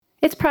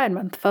It's Pride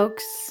Month,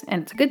 folks,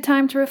 and it's a good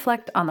time to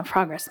reflect on the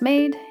progress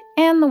made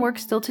and the work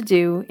still to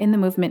do in the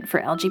movement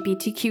for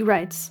LGBTQ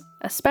rights,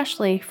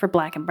 especially for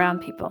Black and Brown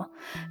people.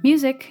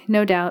 Music,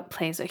 no doubt,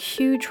 plays a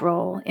huge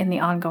role in the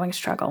ongoing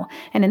struggle,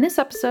 and in this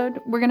episode,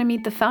 we're going to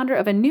meet the founder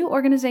of a new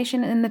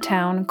organization in the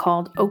town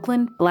called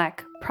Oakland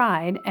Black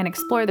Pride and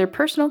explore their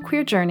personal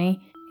queer journey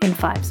in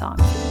 5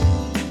 songs.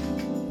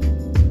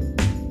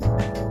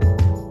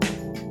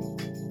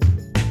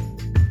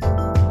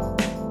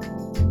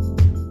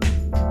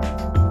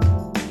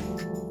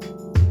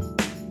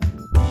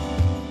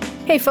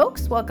 Hey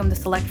folks, welcome to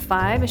Select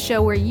 5, a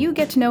show where you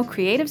get to know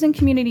creatives and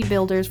community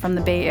builders from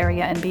the Bay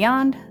Area and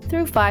beyond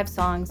through 5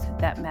 songs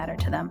that matter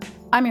to them.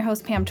 I'm your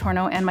host, Pam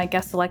Torno, and my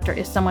guest selector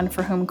is someone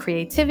for whom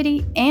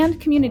creativity and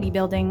community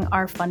building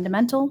are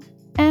fundamental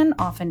and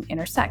often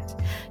intersect.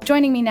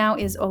 Joining me now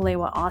is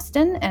Olewa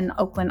Austin, an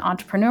Oakland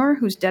entrepreneur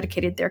who's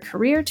dedicated their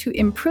career to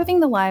improving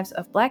the lives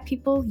of Black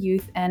people,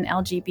 youth, and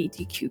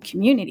LGBTQ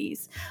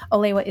communities.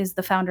 Olewa is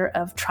the founder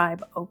of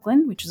Tribe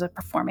Oakland, which is a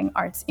performing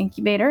arts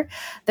incubator.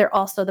 They're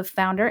also the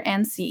founder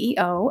and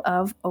CEO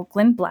of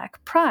Oakland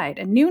Black Pride,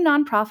 a new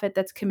nonprofit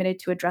that's committed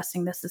to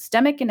addressing the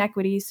systemic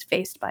inequities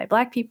faced by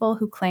Black people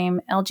who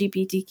claim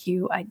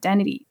LGBTQ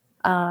identity.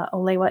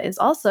 Olewa is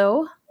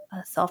also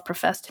a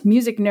self-professed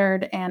music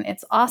nerd, and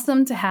it's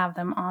awesome to have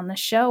them on the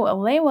show.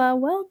 Olewa,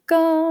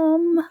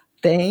 welcome.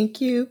 Thank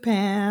you,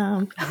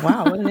 Pam.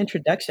 Wow, what an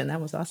introduction.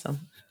 That was awesome.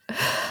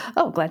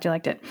 Oh, glad you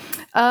liked it.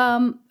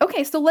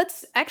 Okay, so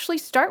let's actually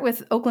start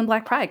with Oakland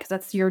Black Pride, because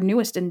that's your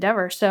newest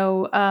endeavor.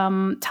 So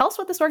tell us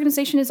what this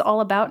organization is all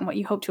about and what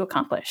you hope to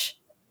accomplish.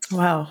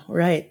 Wow,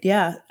 right.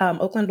 Yeah.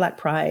 Oakland Black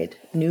Pride,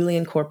 newly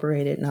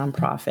incorporated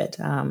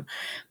nonprofit,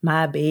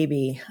 my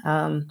baby.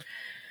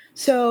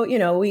 So,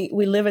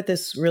 we live at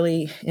this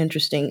really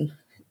interesting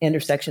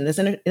intersection. There's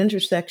an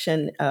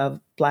intersection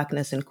of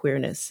Blackness and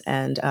queerness.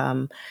 And,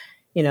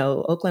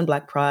 Oakland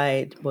Black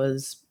Pride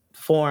was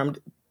formed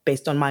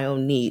based on my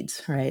own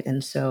needs, right?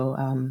 And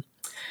so,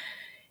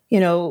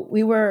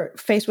 we were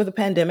faced with a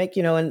pandemic,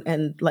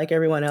 and like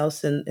everyone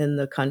else in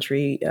the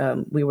country,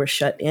 we were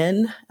shut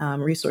in.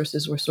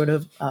 Resources were sort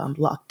of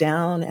locked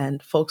down,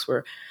 and folks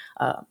were,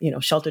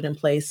 sheltered in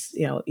place,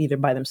 either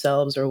by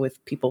themselves or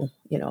with people,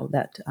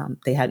 that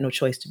they had no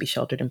choice to be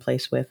sheltered in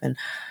place with. And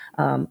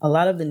a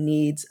lot of the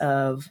needs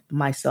of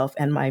myself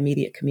and my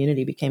immediate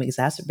community became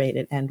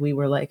exacerbated. And we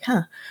were like,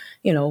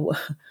 you know,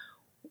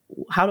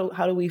 how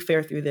do we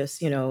fare through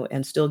this,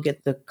 and still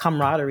get the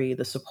camaraderie,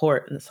 the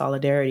support, and the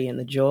solidarity, and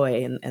the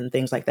joy, and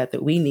things like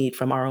that we need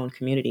from our own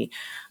community.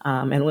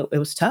 And it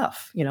was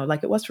tough,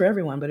 like it was for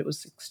everyone, but it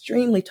was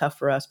extremely tough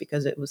for us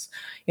because it was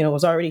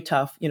already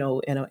tough, in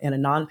a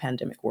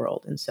non-pandemic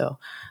world. And so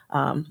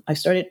I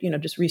started,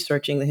 just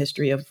researching the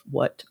history of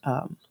what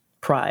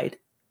pride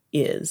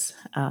is,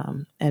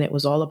 and it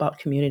was all about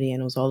community, and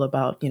it was all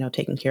about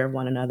taking care of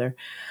one another,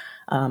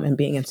 and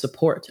being in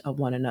support of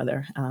one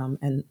another,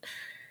 and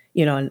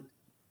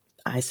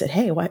I said,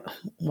 hey, why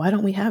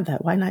don't we have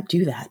that? Why not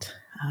do that?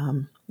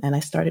 And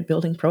I started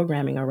building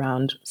programming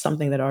around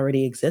something that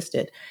already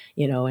existed,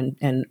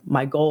 and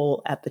my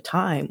goal at the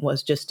time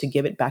was just to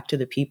give it back to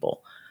the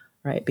people,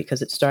 right?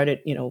 Because it started,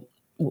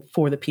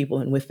 for the people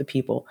and with the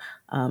people.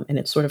 And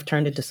it sort of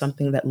turned into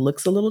something that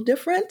looks a little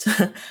different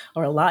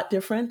or a lot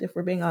different, if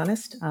we're being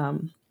honest.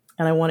 And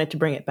I wanted to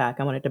bring it back.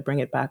 I wanted to bring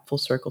it back full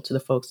circle to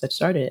the folks that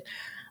started it.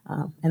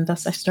 And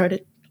thus I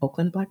started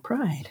Oakland Black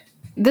Pride.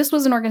 This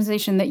was an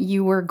organization that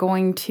you were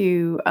going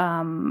to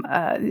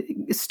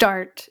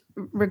start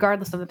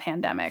regardless of the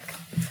pandemic.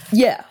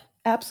 Yeah,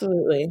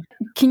 absolutely.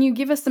 Can you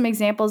give us some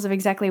examples of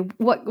exactly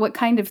what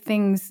kind of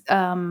things,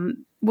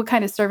 what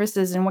kind of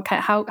services, and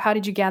how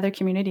did you gather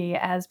community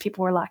as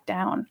people were locked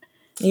down?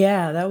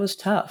 Yeah, that was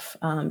tough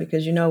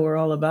because, we're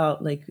all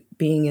about like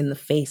being in the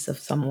face of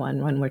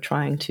someone when we're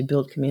trying to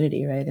build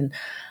community, right?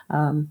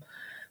 And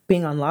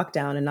being on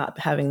lockdown and not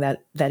having that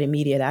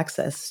immediate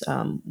access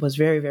was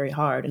very, very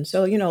hard. And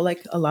so,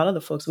 like a lot of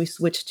the folks, we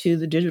switched to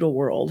the digital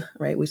world,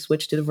 right? We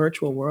switched to the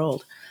virtual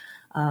world.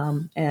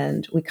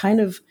 And we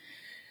kind of,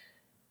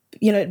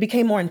 it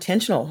became more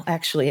intentional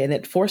actually, and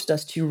it forced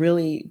us to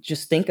really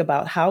just think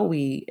about how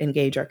we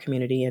engage our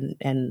community,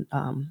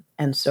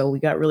 and so we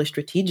got really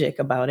strategic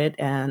about it.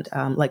 And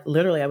like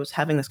literally, I was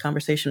having this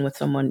conversation with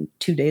someone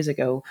 2 days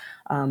ago.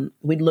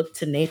 We looked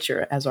to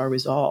nature as our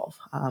resolve,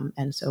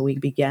 and so we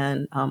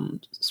began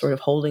sort of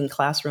holding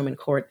classroom and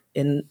court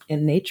in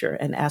nature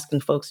and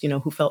asking folks,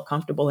 who felt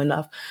comfortable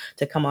enough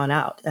to come on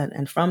out.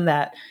 And from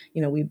that,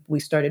 we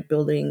started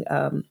building,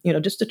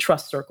 just a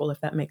trust circle, if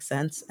that makes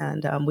sense.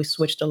 And we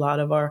switched a lot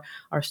of our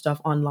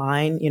stuff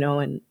online,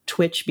 and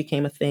Twitch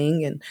became a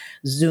thing, and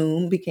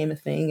Zoom became a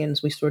thing, and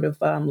we sort of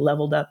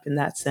leveled up in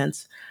that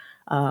sense.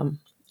 And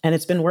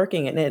it's been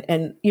working.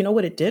 And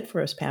what it did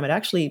for us, Pam, it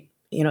actually,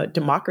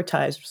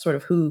 democratized sort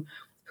of who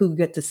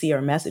get to see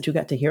our message, who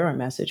got to hear our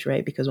message,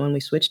 right? Because when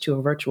we switched to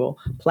a virtual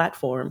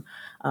platform,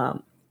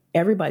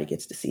 everybody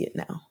gets to see it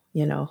now.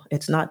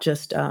 It's not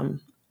just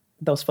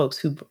those folks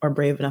who are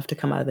brave enough to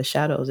come out of the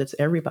shadows. It's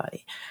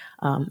everybody.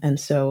 And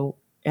so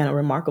in a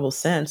remarkable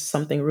sense,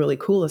 something really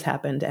cool has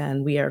happened,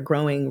 and we are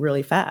growing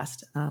really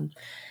fast.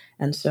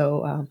 And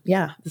so,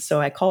 yeah,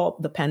 so I call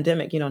the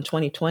pandemic, in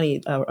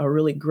 2020, a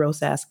really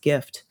gross ass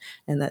gift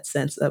in that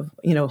sense of,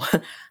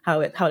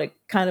 how it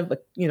kind of,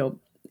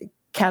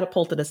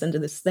 catapulted us into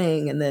this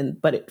thing, and then,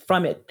 but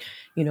from it,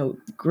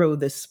 grew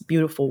this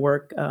beautiful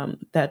work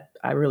that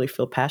I really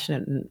feel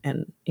passionate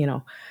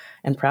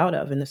and proud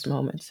of in this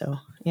moment. So,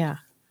 yeah.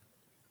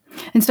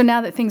 And so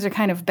now that things are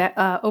kind of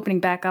opening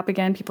back up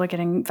again, people are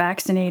getting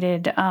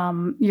vaccinated.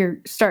 You're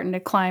starting to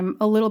climb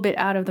a little bit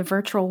out of the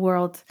virtual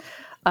world,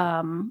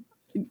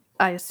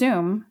 I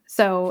assume.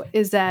 So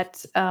is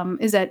that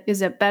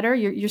better?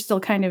 You're still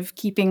kind of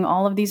keeping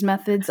all of these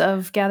methods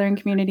of gathering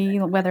community,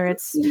 whether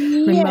it's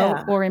remote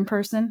Yeah. or in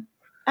person?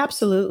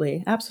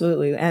 Absolutely,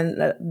 absolutely,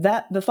 and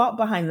that the thought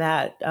behind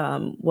that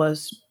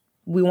was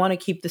we want to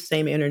keep the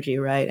same energy,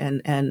 right?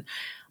 And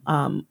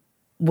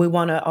we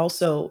want to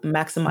also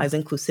maximize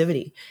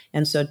inclusivity,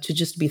 and so to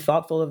just be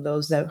thoughtful of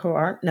those that who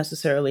aren't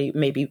necessarily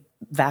maybe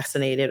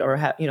vaccinated or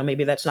have,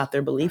 maybe that's not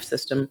their belief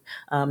system,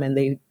 and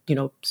they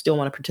still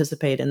want to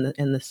participate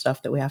in the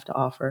stuff that we have to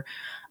offer.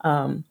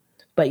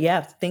 But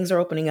yeah, things are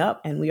opening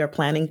up, and we are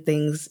planning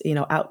things,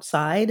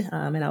 outside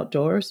and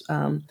outdoors.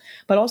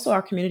 But also,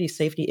 our community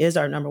safety is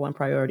our number one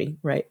priority,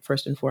 right?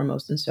 First and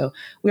foremost, and so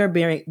we are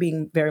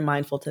being very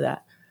mindful to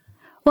that.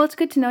 Well, it's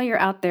good to know you're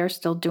out there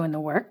still doing the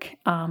work.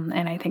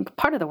 And I think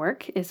part of the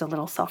work is a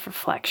little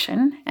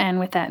self-reflection. And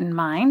with that in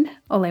mind,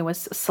 Ole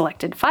was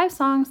selected 5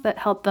 songs that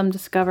help them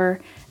discover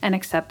and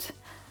accept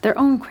their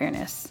own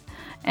queerness.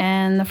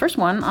 And the first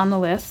one on the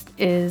list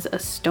is a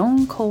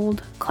stone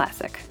cold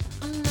classic.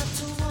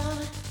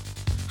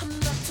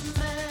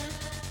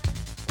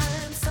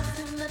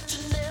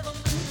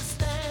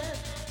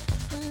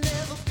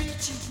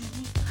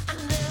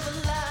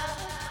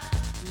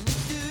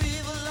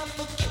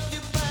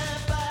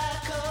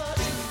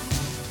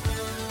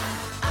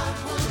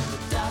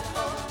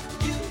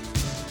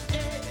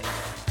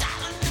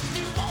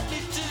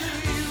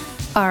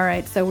 All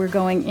right, so we're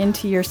going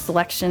into your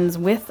selections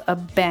with a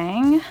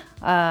bang.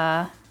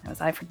 That was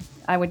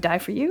I Would Die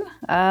For You.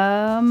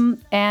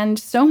 And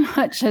so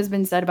much has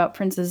been said about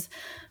Prince's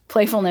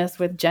playfulness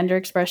with gender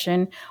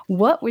expression.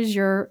 What was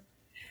your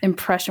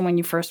impression when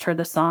you first heard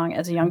the song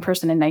as a young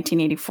person in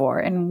 1984?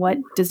 And what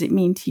does it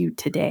mean to you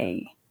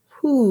today?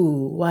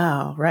 Ooh,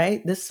 wow,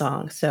 right? This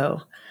song.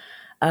 So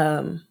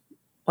when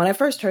I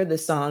first heard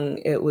this song,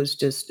 it was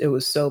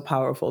so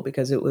powerful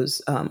because it was,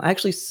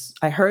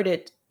 I heard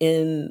it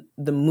in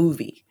the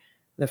movie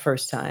the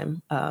first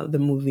time, the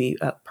movie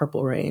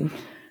Purple Rain.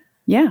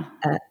 Yeah.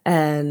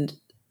 And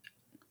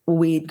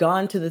we'd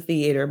gone to the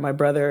theater, my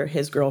brother,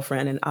 his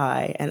girlfriend, and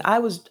I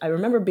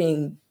remember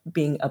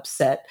being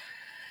upset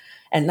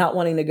and not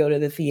wanting to go to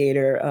the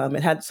theater.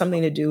 It had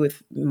something to do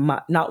with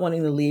not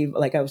wanting to leave.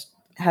 Like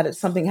had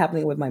something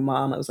happening with my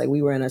mom. I was like,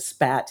 we were in a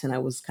spat and I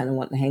was kind of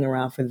wanting to hang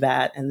around for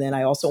that. And then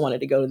I also wanted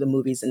to go to the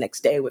movies the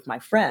next day with my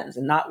friends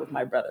and not with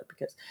my brother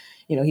because,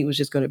 he was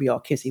just going to be all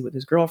kissy with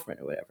his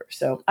girlfriend or whatever.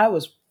 So I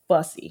was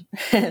fussy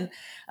and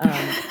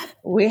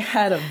we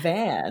had a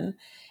van.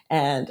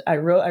 And I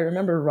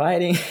remember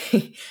riding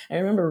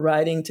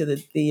to the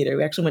theater.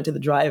 We actually went to the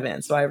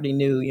drive-in. So I already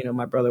knew,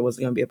 my brother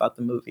wasn't going to be about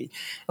the movie.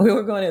 And we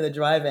were going to the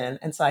drive-in.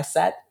 And so I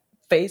sat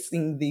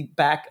facing the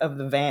back of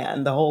the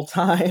van the whole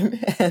time.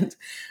 And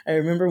I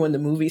remember when the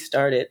movie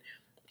started,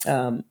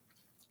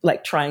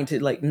 trying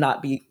to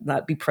not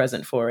be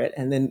present for it,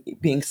 and then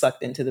being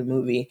sucked into the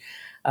movie.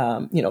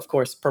 Of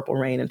course, Purple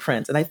Rain and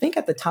Prince. And I think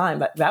at the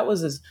time that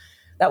was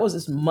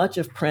as much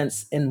of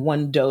Prince in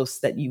one dose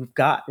that you've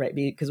got, right?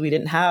 Because we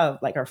didn't have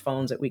our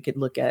phones that we could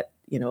look at,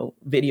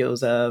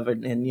 videos of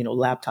and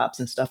laptops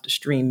and stuff to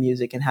stream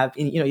music and have,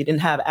 you didn't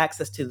have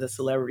access to the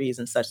celebrities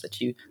and such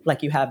that you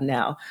have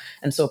now.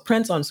 And so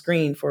Prince on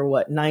screen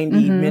for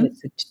 90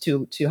 minutes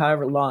to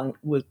however long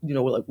was, we're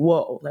like,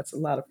 whoa, that's a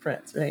lot of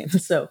Prince, right?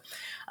 And so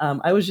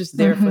I was just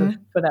there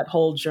for that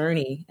whole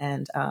journey.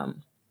 And,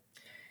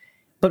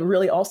 but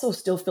really also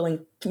still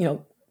feeling,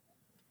 kind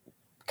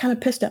of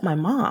pissed at my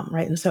mom,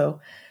 right? And so,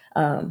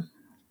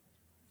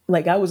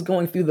 I was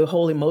going through the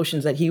whole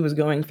emotions that he was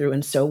going through,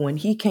 and so when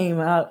he came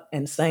out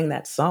and sang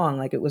that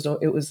song, it was a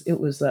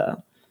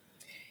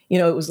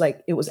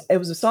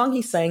song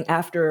he sang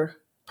after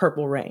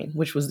Purple Rain,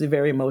 which was the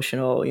very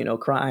emotional,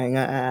 crying,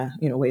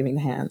 waving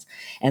the hands,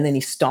 and then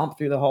he stomped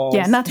through the halls.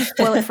 Yeah, not to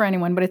spoil it for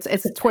anyone, but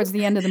it's towards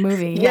the end of the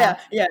movie. Yeah.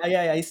 He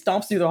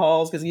stomps through the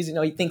halls because he's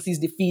he thinks he's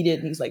defeated,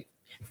 and he's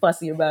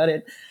fussy about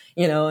it.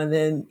 And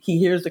then he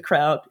hears the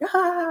crowd,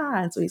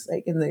 and so he's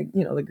and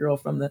the girl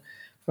from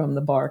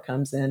the bar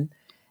comes in,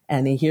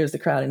 and he hears the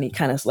crowd, and he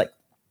kind of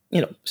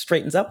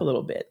straightens up a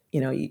little bit.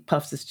 He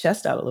puffs his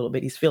chest out a little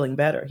bit. He's feeling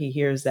better. He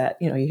hears that,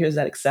 he hears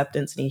that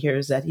acceptance, and he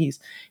hears that he's,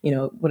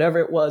 whatever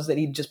it was that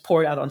he just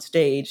poured out on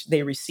stage,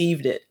 they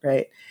received it,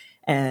 right?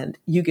 And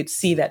you could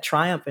see that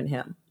triumph in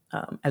him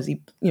as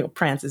he,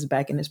 prances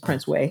back in his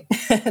Prince way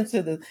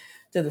to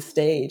the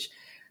stage,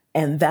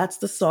 and that's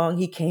the song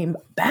he came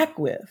back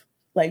with.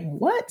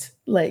 What?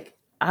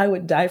 I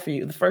would die for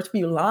you. The first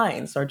few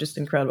lines are just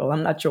incredible.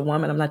 I'm not your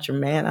woman. I'm not your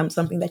man. I'm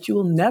something that you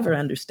will never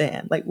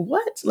understand. Like,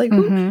 what? Like,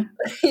 who?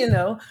 Mm-hmm. You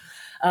know?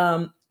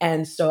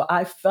 And so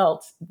I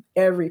felt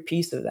every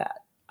piece of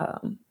that,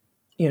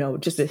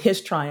 just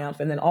his triumph.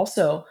 And then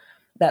also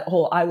that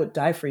whole I would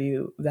die for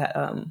you, that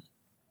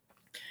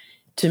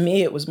to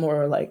me, it was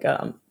more like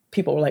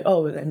people were like,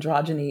 oh,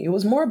 androgyny. It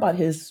was more about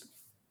his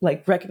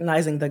like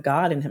recognizing the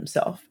God in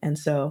himself. And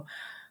so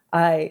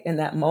I, in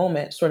that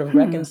moment, sort of Hmm.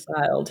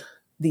 reconciled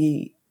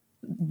the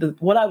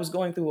what I was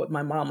going through with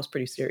my mom was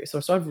pretty serious. So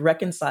I sort of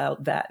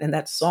reconciled that. And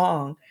that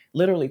song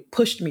literally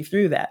pushed me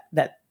through that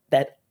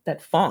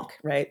funk,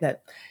 right?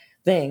 That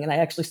thing. And I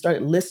actually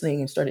started listening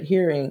and started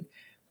hearing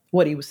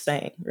what he was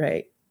saying,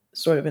 right?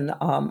 Sort of in the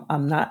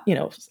I'm not,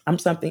 I'm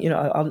something,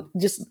 I'm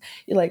just,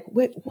 you're like,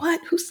 wait, what?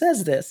 Who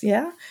says this?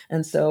 Yeah.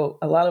 And so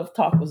a lot of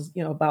talk was,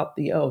 about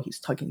he's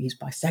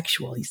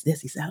bisexual, he's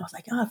this, he's that. I was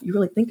like, if you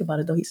really think about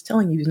it, though, he's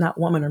telling you he's not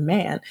woman or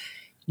man.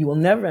 You will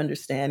never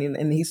understand.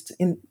 And he's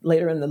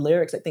later in the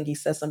lyrics, I think he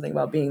says something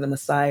about being the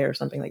Messiah or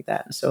something like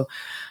that. And so,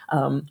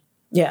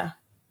 yeah,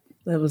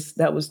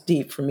 that was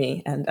deep for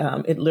me. And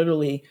it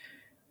literally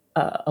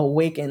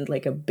awakened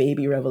like a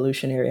baby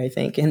revolutionary, I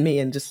think, in me,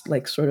 and just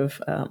like sort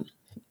of,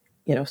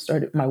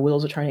 started, my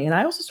wheels are turning. And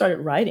I also started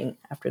writing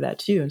after that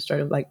too, and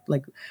started like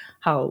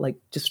how, like,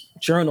 just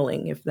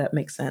journaling, if that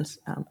makes sense,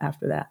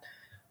 after that,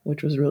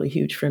 which was really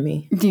huge for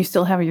me. Do you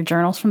still have your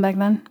journals from back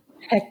then?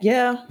 Heck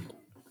yeah,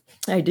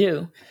 I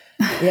do.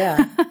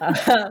 Yeah,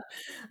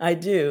 I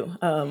do.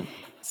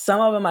 Some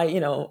of them,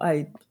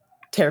 I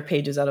tear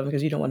pages out of them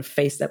because you don't want to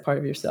face that part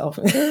of yourself.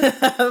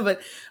 But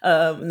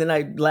and then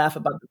I laugh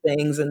about the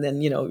things, and then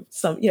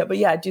but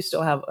yeah, I do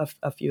still have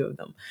a few of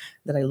them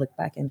that I look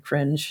back and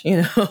cringe.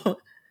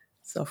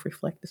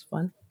 Self-reflect is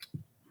fun.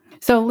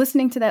 So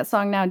listening to that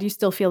song now, do you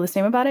still feel the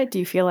same about it? Do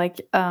you feel like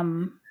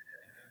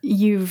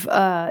you've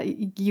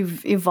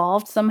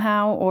evolved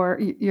somehow, or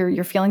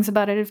your feelings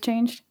about it have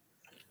changed?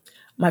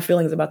 My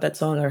feelings about that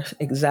song are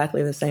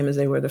exactly the same as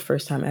they were the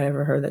first time I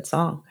ever heard that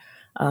song.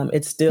 It Yeah.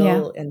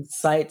 still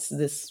incites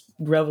this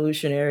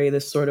revolutionary,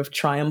 this sort of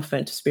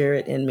triumphant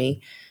spirit in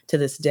me to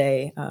this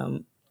day.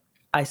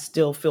 I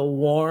still feel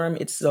warm.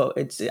 I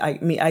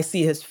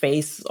see his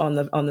face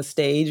on the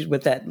stage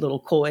with that little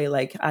coy,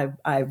 like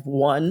I've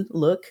won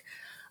look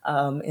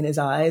in his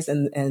eyes,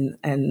 and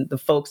the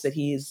folks that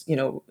he's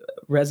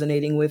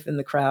resonating with in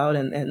the crowd,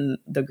 and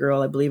the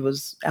girl, I believe,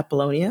 was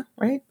Apollonia,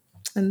 right,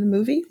 in the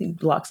movie. He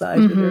locks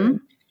eyes with her, Mm-hmm.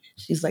 and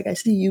she's like, "I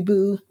see you,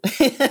 boo."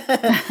 So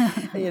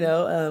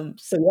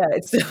yeah,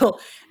 it's still,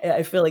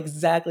 I feel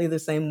exactly the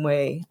same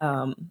way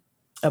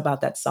about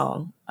that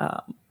song.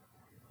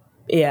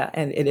 Yeah,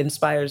 and it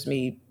inspires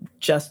me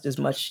just as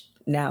much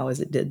now as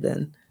it did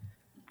then.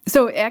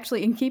 So,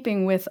 actually, in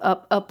keeping with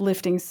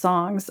uplifting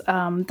songs,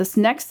 this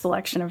next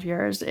selection of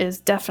yours is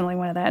definitely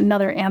one of that.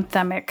 Another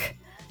anthemic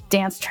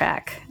dance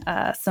track,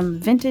 some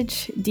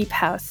vintage deep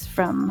house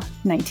from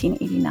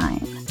 1989.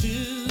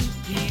 Two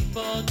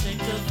people take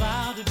the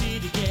vow to be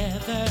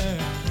together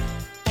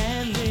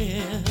and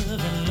live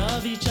and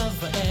love each other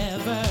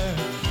forever.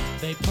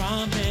 They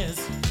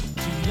promise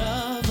to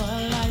love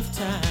a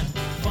lifetime.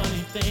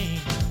 Funny thing,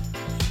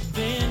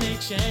 then they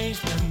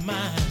change their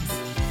minds.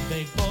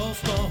 They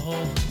both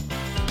go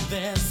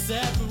their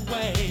separate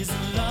ways.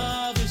 And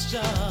love is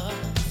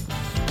just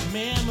a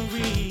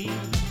memory,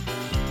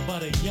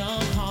 but a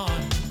young heart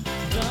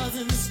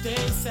doesn't stay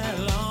sad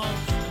long.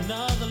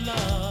 Another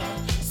love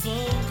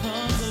so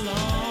comes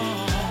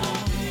along.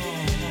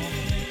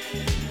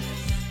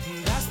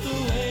 That's the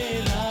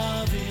way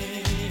love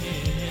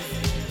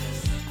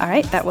is. All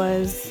right,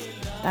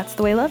 That's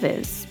the Way Love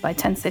Is by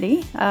Ten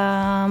City,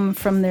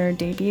 from their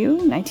debut,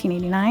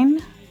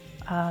 1989.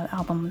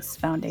 Album's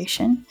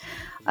Foundation.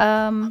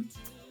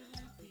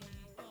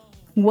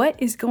 What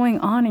is going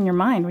on in your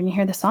mind when you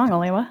hear the song,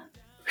 Alewa?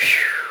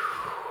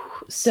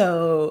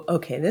 So,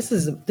 okay, this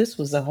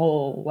was a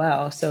whole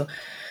wow. So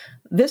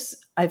this,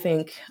 I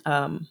think,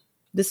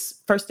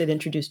 this first, it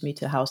introduced me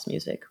to house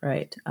music,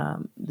 right?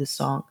 This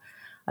song,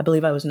 I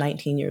believe I was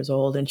 19 years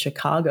old in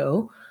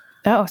Chicago.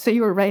 Oh, so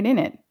you were right in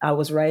it. I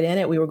was right in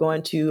it. We were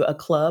going to a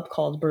club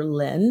called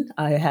Berlin.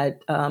 I had,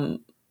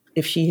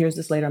 if she hears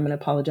this later, I'm going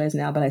to apologize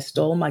now, but I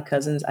stole my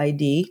cousin's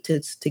ID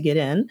to get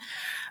in.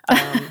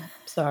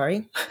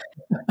 Sorry.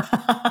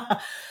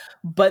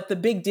 But the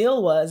big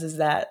deal is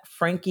that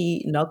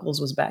Frankie Knuckles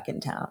was back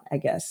in town, I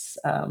guess,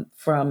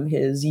 from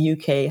his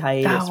UK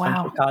hiatus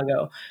from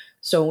Chicago.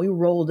 So when we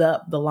rolled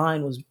up, the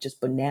line was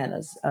just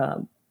bananas.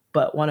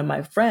 But one of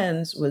my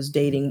friends was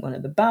dating one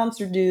of the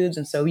bouncer dudes.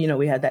 And so,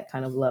 we had that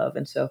kind of love.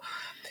 And so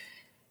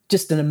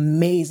just an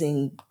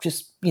amazing,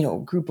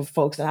 group of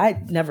folks. And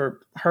I'd never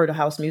heard of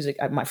house music.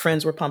 My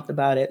friends were pumped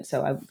about it.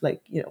 So I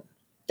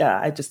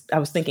I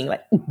was thinking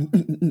like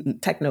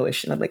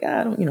techno-ish, and I'm like,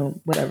 I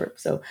don't, whatever.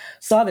 So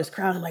saw this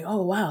crowd. I'm like,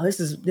 oh wow, this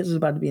is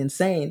about to be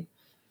insane.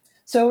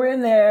 So we're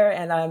in there,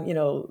 and I'm,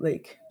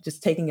 like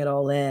just taking it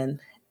all in,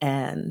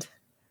 and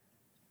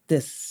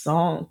this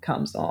song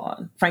comes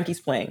on. Frankie's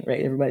playing,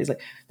 right? Everybody's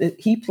like,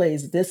 he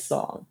plays this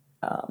song,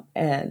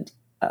 and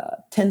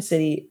Ten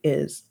City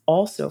is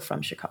also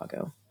from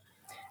Chicago,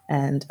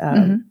 and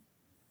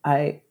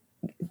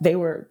they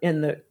were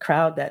in the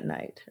crowd that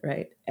night,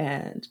 right?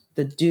 And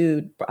the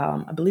dude,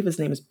 I believe his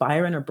name is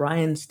Byron or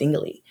Brian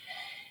Stingley,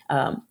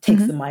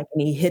 takes the mic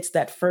and he hits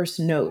that first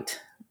note,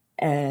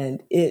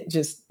 and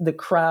the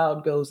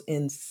crowd goes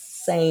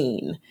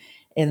insane.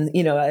 And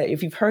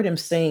if you've heard him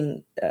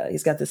sing,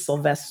 he's got this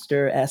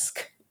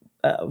Sylvester-esque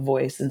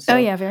voice, and so oh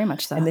yeah, very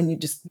much so. And then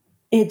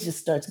it just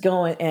starts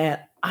going, and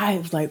I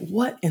was like,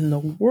 "What in the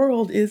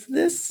world is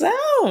this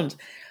sound?"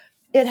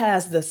 It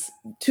has this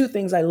two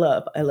things I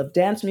love. I love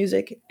dance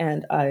music,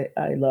 and I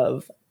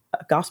love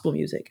gospel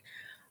music,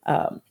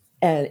 and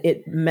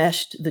it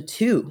meshed the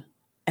two,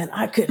 and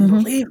I couldn't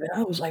believe it.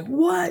 I was like,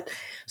 "What?"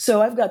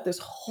 So I've got this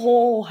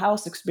whole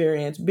house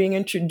experience being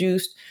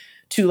introduced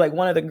to like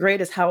one of the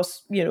greatest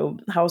house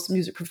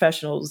music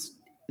professionals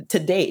to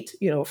date,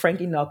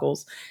 Frankie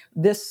Knuckles,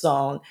 this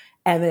song,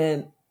 and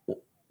then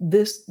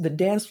the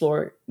dance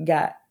floor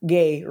got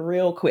gay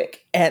real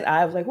quick, and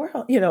I was like,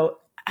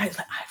 I was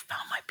like, I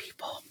found my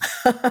people.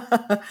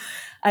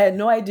 I had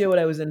no idea what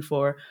I was in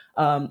for.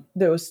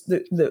 There was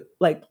the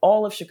like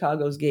all of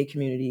Chicago's gay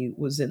community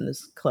was in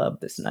this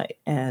club this night,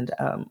 and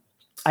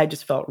I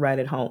just felt right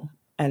at home.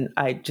 And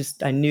I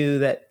knew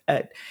that,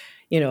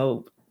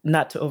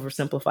 not to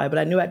oversimplify, but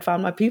I knew I'd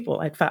found my people.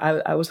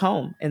 I was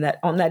home, and that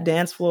on that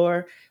dance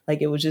floor,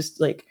 like it was just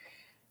like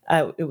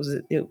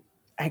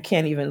I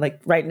can't even,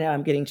 like, right now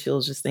I'm getting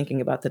chills just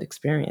thinking about that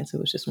experience. It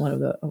was just one of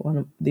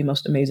the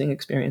most amazing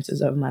experiences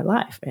of my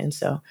life. And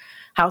so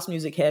House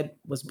Music Head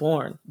was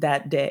born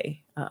that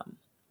day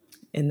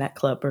in that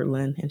Club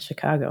Berlin in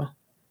Chicago.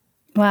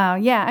 Wow.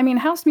 Yeah. I mean,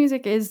 house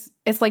music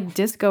it's like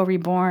disco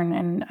reborn,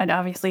 and it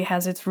obviously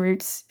has its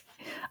roots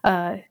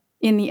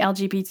in the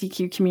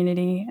LGBTQ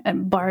community,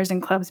 and bars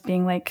and clubs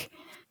being like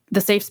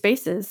the safe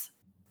spaces.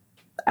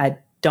 I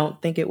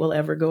don't think it will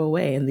ever go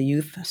away, and the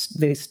youth,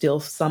 they still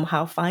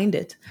somehow find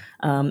it.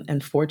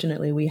 And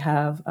fortunately, we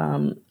have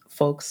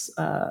folks,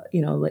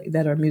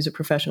 that are music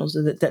professionals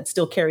that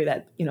still carry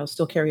that,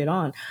 still carry it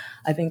on.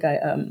 I think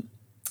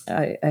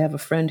I have a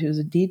friend who's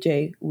a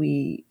DJ.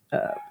 We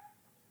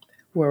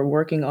were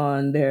working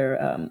on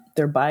their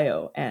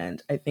bio,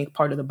 and I think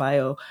part of the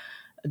bio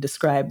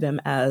described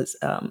them as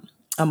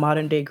a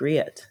modern day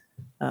griot.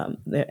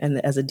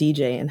 And as a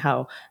DJ, and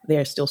how they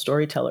are still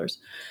storytellers,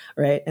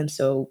 right? And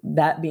so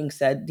that being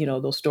said,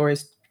 those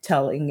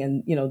storytelling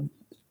and,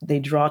 they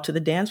draw to the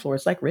dance floor.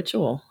 It's like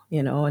ritual,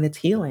 and it's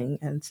healing.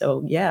 And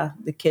so, yeah,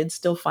 the kids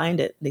still find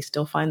it. They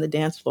still find the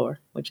dance floor,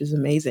 which is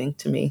amazing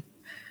to me.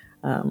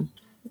 I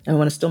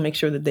want to still make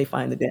sure that they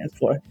find the dance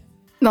floor.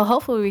 Well,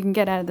 hopefully we can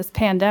get out of this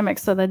pandemic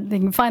so that they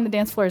can find the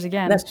dance floors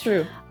again. That's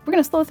true. We're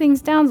going to slow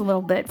things down a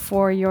little bit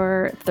for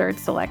your third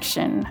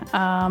selection.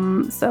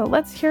 So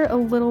let's hear a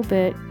little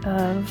bit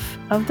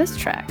of this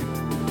track.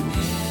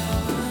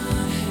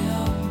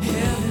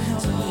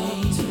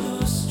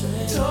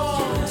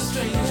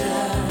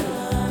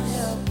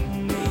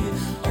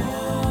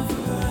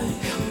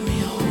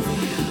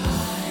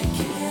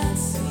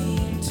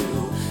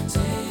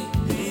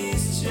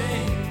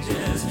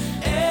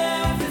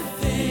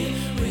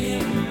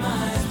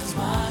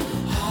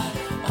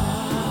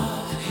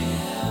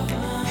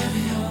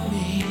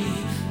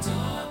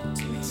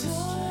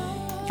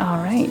 All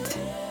right,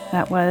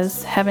 that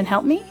was Heaven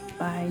Help Me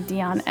by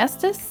Dion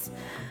Estes.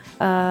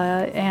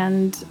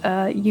 And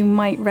you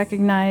might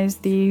recognize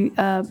the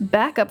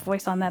backup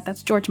voice on that.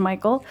 That's George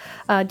Michael.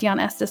 Dion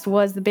Estes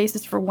was the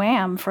bassist for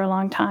Wham for a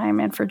long time,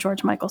 and for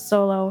George Michael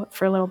solo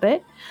for a little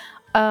bit.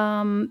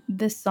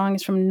 This song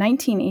is from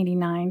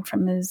 1989,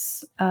 from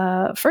his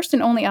first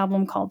and only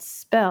album called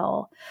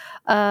Spell.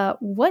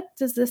 What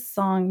does this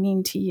song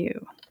mean to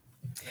you?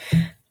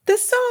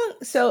 This song,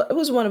 so it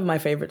was one of my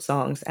favorite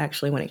songs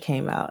actually when it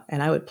came out,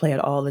 and I would play it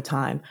all the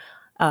time.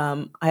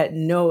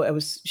 It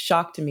was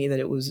shocked to me that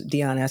it was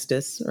Dion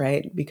Estes,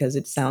 right? Because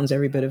it sounds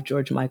every bit of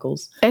George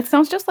Michael's. It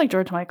sounds just like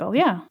George Michael,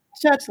 yeah.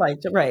 Just like,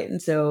 right. And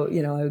so,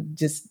 I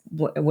just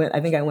went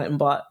and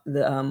bought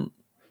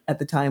at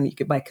the time you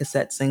could buy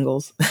cassette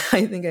singles.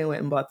 I think I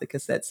went and bought the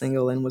cassette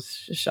single and was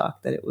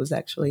shocked that it was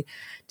actually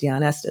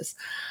Dion Estes.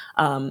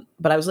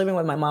 But I was living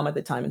with my mom at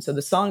the time. And so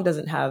the song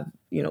doesn't have,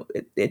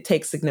 it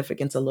takes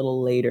significance a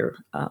little later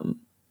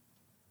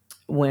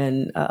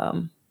when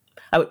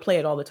I would play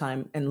it all the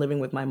time and living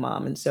with my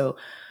mom. And so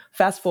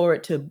fast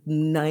forward to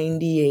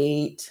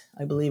 98,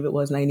 I believe it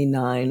was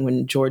 99,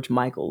 when George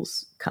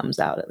Michael's comes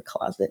out of the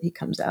closet. He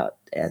comes out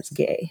as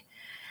gay.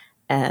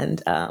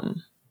 And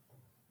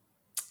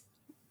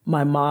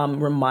my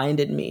mom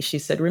reminded me, she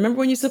said, "Remember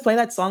when you used to play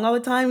that song all the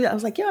time?" I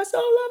was like, "Yeah, I still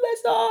love that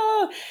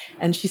song."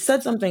 And she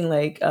said something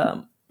like,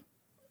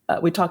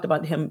 we talked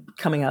about him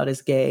coming out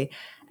as gay.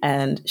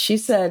 And she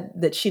said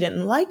that she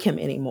didn't like him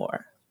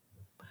anymore.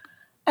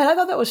 And I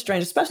thought that was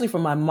strange, especially for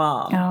my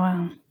mom. Oh,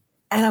 wow.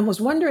 And I was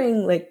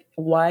wondering, like,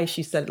 why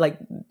she said, like,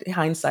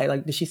 hindsight,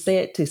 like, did she say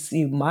it to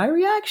see my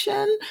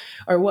reaction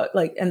or what?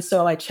 Like, and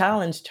so I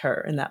challenged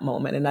her in that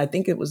moment. And I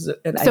think it was.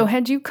 So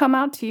had you come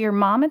out to your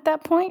mom at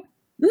that point?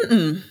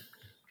 Mm-mm.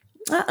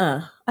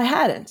 I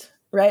hadn't.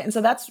 Right. And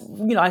so that's,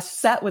 I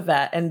sat with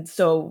that. And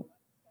so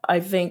I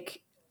think,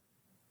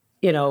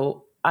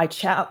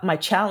 my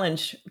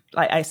challenge,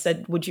 I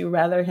said, would you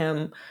rather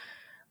him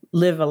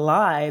live a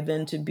lie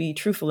than to be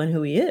truthful in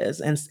who he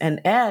is?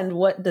 And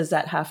what does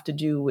that have to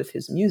do with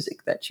his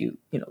music that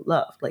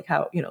love? Like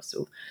how,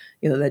 so,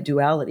 that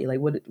duality, like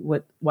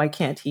why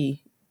can't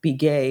he be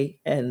gay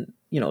and,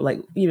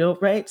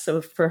 right.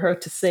 So for her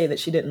to say that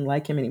she didn't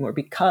like him anymore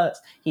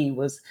because he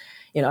was,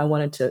 I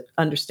wanted to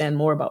understand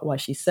more about why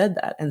she said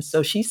that. And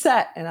so she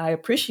sat, and I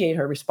appreciate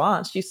her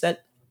response. She said,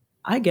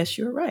 I guess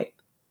you're right.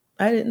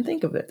 I didn't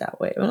think of it that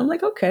way. And I'm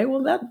like, okay,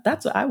 well,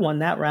 that's I won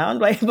that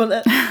round, right?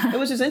 But it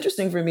was just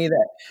interesting for me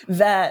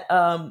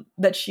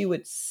that she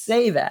would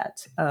say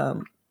that,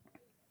 and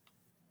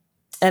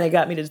it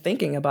got me to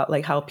thinking about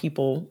like how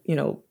people,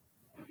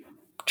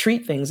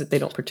 treat things that they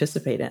don't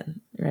participate in,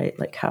 right?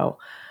 Like how,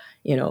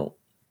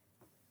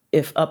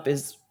 if up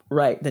is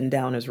right, then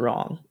down is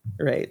wrong,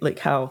 right? Like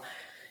how,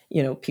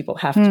 people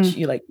have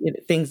to like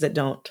things that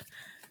don't.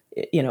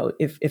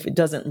 If it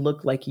doesn't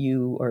look like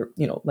you or,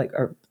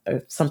 or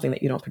something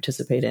that you don't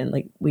participate in,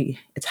 like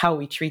it's how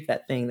we treat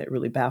that thing that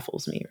really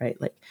baffles me, right?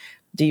 Like,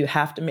 do you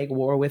have to make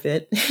war with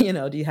it?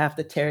 Do you have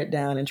to tear it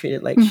down and treat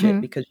it like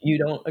shit because you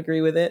don't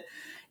agree with it?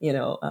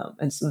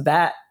 And so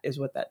that is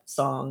what that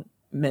song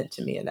meant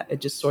to me. And it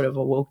just sort of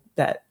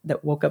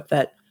woke up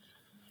that,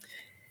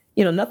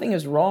 nothing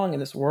is wrong in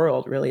this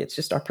world, really. It's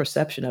just our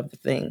perception of the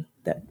thing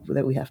that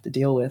we have to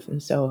deal with.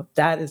 And so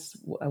that is,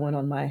 I went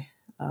on my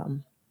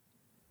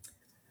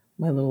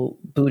little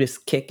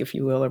Buddhist kick, if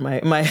you will, or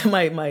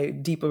my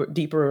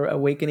deeper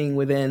awakening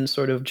within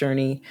sort of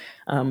journey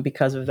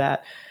because of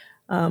that.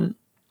 And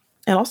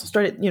also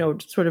started,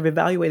 sort of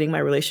evaluating my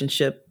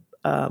relationship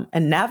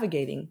and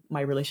navigating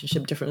my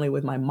relationship differently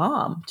with my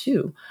mom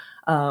too.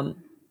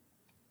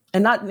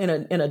 And not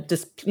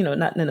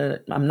not in a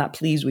I'm not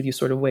pleased with you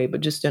sort of way,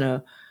 but just in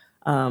a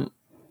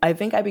I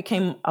think I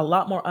became a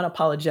lot more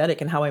unapologetic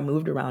in how I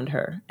moved around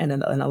her, and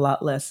a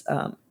lot less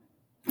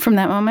from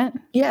that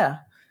moment. Yeah.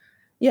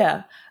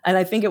 And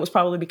I think it was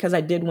probably because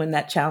I did win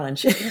that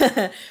challenge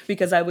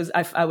because I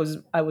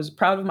was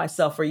proud of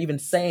myself for even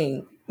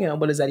saying,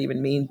 what does that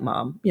even mean,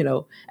 Mom?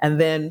 And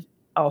then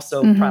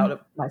also proud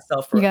of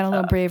myself for, you got a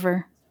little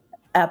braver.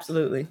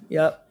 Absolutely.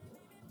 Yep.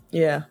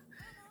 Yeah.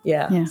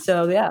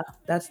 So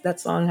that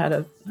song had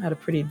a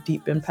pretty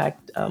deep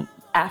impact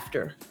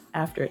after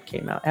it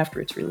came out, after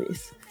its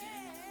release.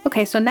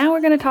 Okay, so now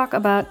we're going to talk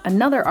about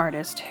another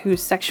artist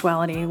whose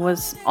sexuality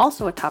was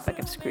also a topic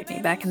of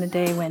scrutiny back in the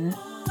day when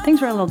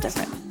things were a little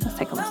different. Let's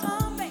take a listen.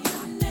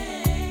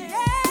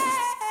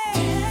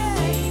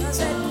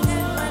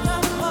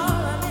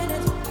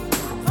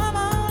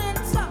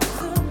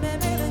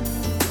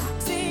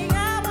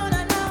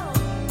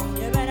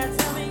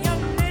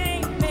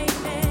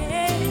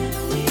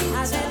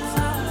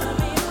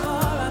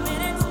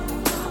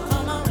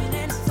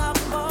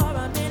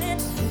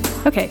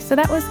 Okay, so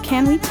that was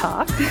Can We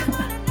Talk?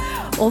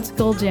 Old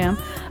School Jam.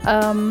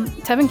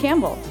 Tevin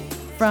Campbell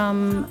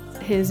from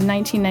his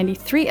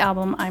 1993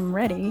 album, I'm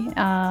Ready.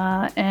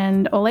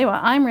 And Olewa,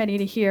 I'm ready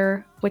to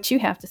hear what you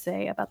have to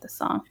say about this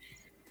song.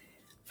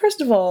 First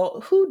of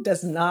all, who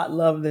does not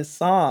love this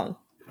song?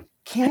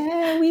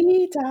 Can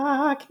we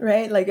talk?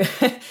 Right? Like,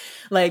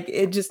 like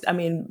it just, I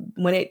mean,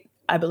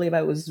 I believe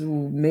I was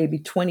maybe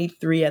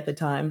 23 at the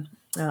time.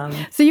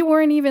 So you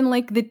weren't even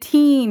like the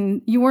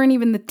teen. You weren't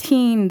even the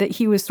teen that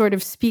he was sort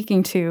of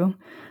speaking to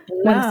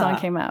when the song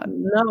came out.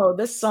 No,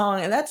 this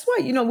song, and that's why,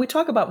 we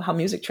talk about how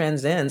music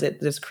transcends.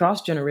 It's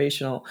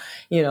cross-generational,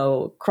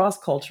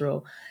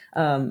 cross-cultural.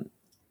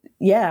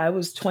 I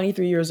was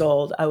 23 years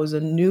old. I was a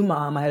new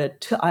mom. I had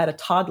a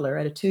toddler.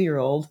 I had a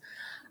 2-year-old.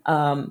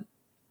 And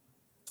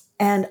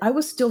I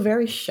was still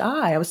very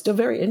shy. I was still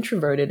very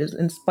introverted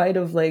in spite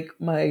of like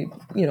my,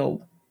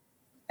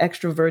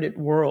 extroverted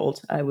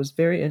world. I was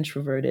very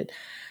introverted.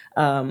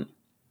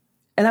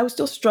 And I was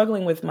still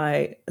struggling with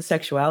my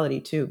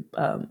sexuality too.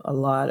 A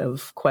lot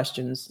of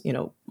questions,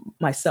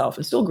 myself,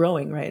 and still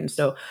growing. Right. And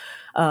so,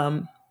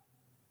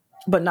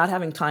 but not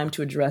having time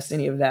to address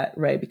any of that.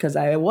 Right. Because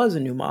I was a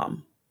new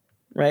mom.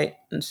 Right.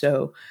 And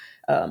so,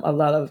 a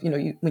lot of,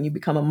 when you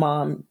become a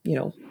mom,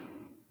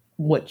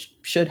 what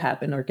should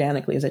happen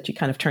organically is that you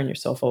kind of turn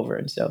yourself over.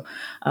 And so,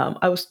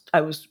 I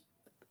was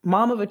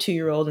mom of a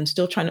 2-year-old and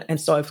still and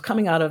so I was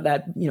coming out of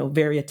that,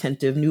 very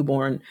attentive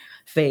newborn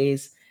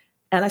phase.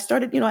 And I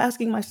started,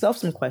 asking myself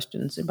some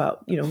questions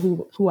about,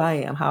 who I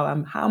am, how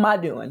am I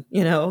doing,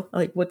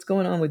 like what's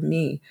going on with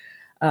me.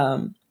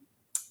 And,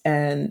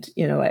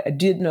 I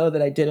did know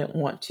that I didn't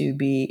want to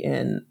be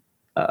in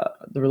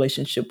the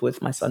relationship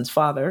with my son's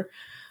father.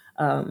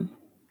 And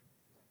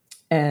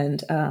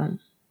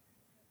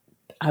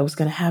I was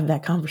going to have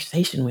that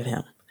conversation with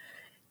him.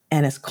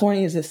 And as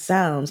corny as it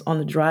sounds, on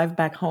the drive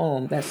back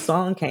home, that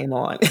song came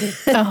on.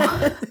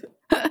 Oh.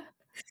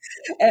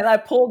 And I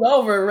pulled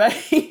over,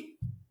 right?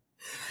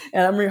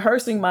 And I'm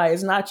rehearsing my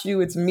 "it's not you,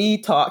 it's me"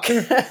 talk.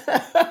 And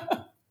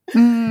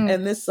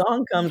and this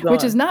song comes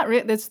Which is on.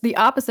 not, that's the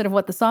opposite of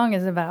what the song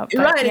is about.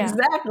 But Right, yeah.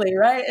 exactly,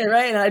 right, and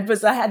right, and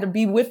I had to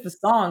be with the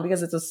song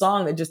because it's a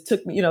song that just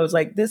took me, it's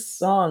like this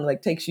song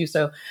like takes you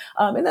so,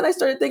 and then I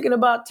started thinking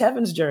about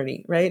Tevin's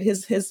journey, right,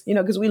 his,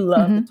 because we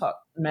love to talk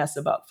mess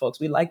about folks,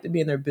 we like to be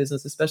in their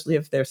business, especially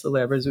if they're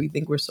celebrities, we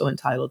think we're so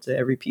entitled to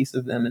every piece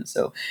of them, and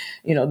so,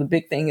 the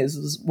big thing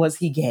was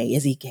he gay,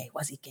 is he gay,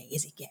 was he gay,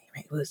 is he gay,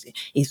 right,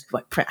 he's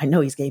what, I know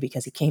he's gay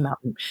because he came out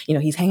and,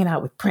 he's hanging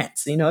out with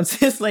Prince, it's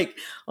just like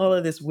all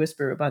of this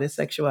whisper about his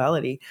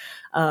sexuality.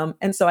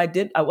 And so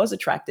I was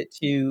attracted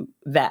to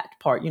that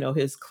part,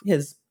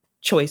 his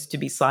choice to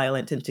be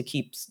silent and to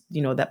keep,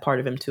 that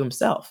part of him to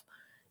himself,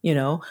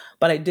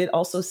 but I did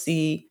also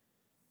see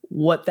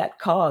what that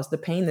caused, the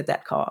pain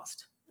that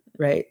caused.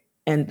 Right.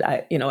 And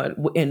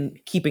in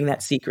keeping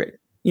that secret,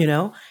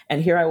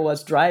 and here I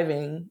was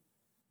driving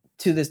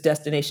to this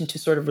destination to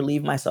sort of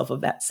relieve myself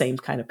of that same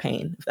kind of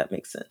pain, if that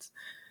makes sense,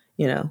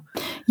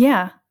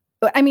 Yeah.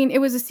 I mean, it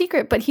was a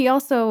secret, but he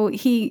also,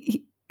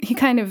 he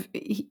had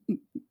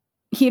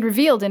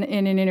revealed in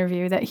an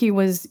interview that he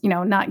was,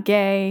 not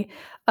gay,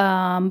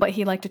 but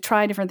he liked to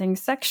try different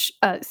things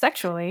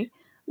sexually.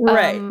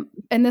 Right.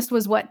 And this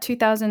was what,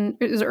 2000,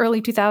 it was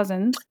early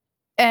 2000s.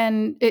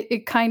 And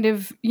it kind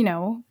of,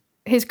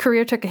 his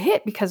career took a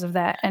hit because of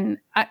that. And,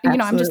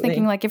 I'm just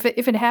thinking like, if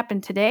it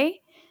happened today,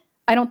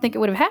 I don't think it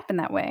would have happened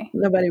that way.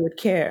 Nobody would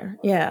care.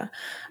 Yeah.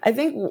 I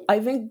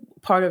think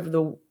part of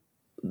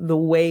the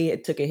way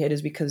it took a hit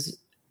is because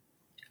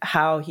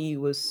how he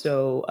was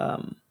so,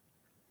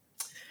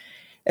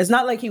 it's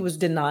not like he was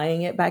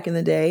denying it back in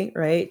the day,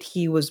 right?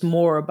 He was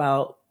more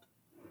about,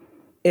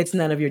 it's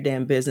none of your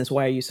damn business.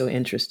 Why are you so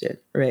interested?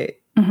 Right.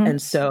 Mm-hmm.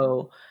 And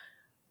so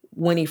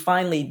when he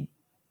finally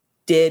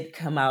did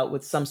come out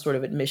with some sort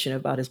of admission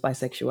about his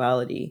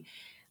bisexuality,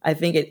 I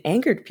think it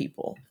angered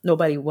people.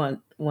 Nobody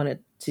wanted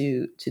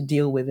to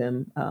deal with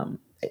him, and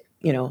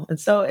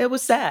so it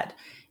was sad,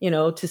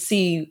 to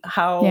see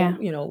how,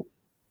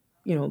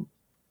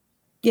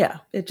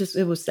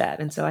 it was sad.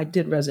 And so I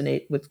did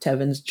resonate with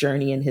Tevin's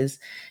journey and his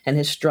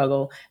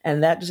struggle.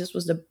 And that just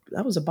was a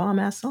bomb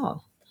ass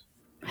song.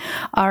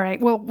 All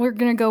right. Well, we're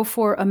going to go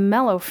for a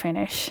mellow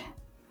finish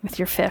with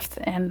your fifth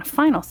and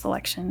final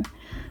selection.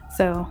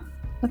 So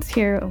let's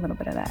hear a little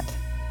bit of that.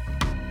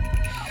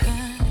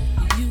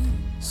 You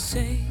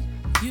say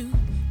you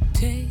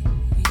take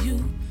you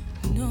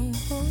know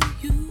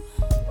you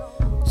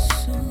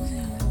soothe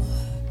you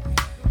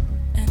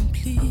and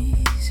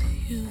please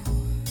you.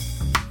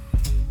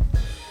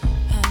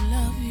 I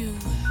love you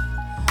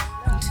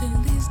until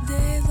these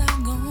days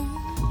are gone.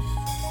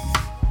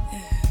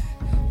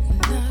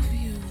 Yeah. Love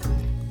you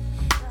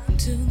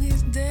until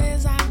these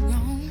days are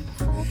gone.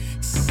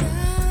 So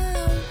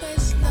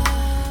always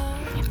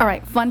love. All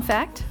right. Fun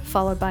fact,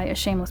 followed by a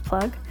shameless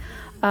plug.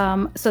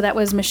 So that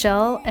was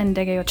Meshell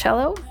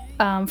Ndegeocello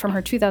from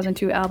her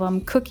 2002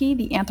 album Cookie,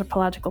 the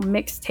Anthropological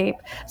Mixtape.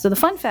 So the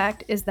fun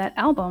fact is that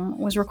album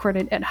was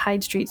recorded at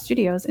Hyde Street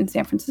Studios in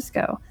San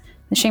Francisco.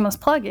 The shameless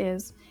plug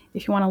is,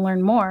 if you want to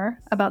learn more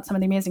about some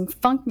of the amazing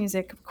funk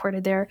music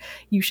recorded there,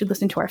 you should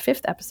listen to our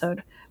 5th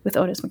episode with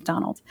Otis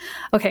McDonald.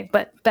 Okay,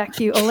 but back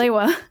to you,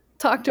 Olewa.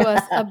 Talk to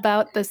us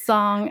about the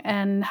song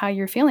and how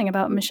you're feeling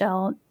about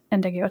Meshell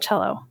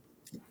Ndegeocello.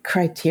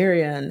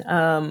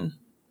 Criterion.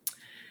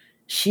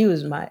 She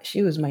was my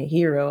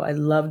hero. I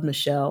loved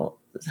Meshell,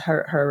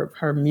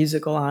 her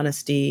musical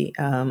honesty,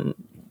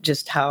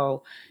 just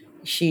how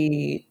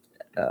she,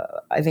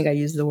 I think I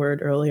used the word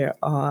earlier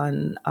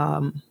on,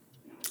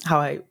 how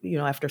I,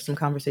 after some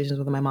conversations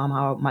with my mom,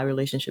 how my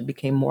relationship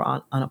became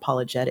more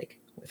unapologetic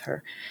with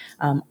her.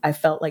 I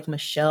felt like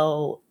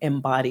Meshell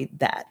embodied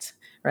that,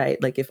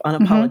 right? Like if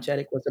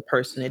unapologetic was a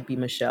person, it'd be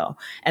Meshell.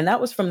 And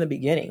that was from the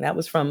beginning. That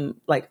was from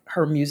like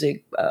her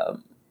music,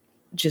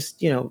 just,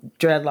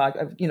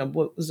 Dreadlock,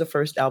 what was the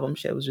first album?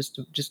 It was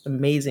just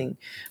amazing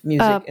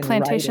music. And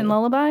Plantation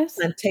writing. Lullabies?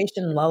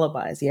 Plantation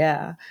Lullabies,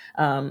 yeah.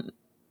 It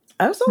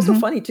was also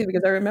funny too,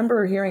 because I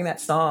remember hearing that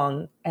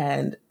song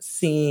and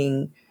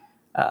seeing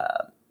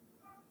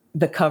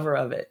the cover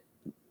of it.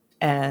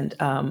 And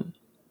I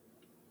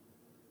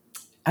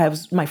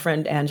was my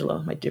friend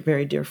Angela, my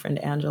very dear friend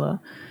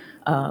Angela,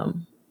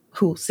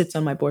 who sits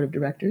on my board of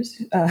directors.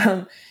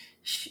 I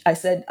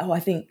said, "Oh, I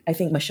think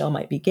Meshell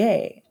might be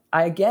gay."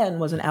 I again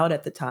wasn't out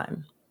at the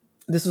time.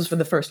 This was for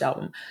the first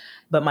album,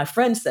 but my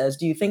friend says,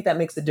 "Do you think that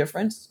makes a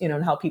difference, in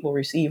how people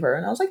receive her?"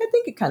 And I was like, "I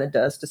think it kind of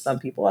does to some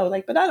people." I was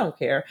like, "But I don't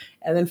care."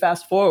 And then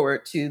fast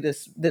forward to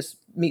this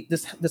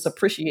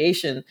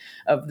appreciation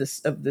of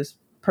this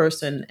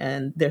person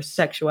and their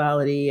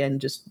sexuality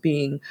and just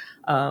being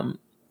an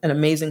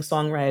amazing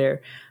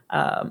songwriter.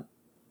 I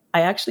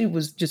actually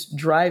was just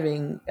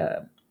driving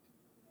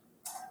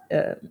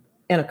in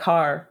a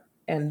car,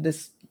 and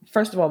this,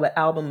 first of all, the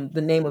album,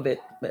 the name of it,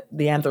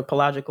 the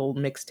Anthropological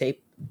Mixtape,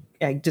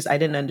 I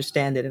didn't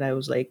understand it, and I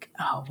was like,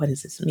 "Oh, what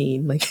does this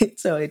mean?" Like,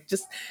 so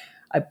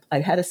I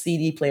had a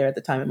CD player at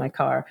the time in my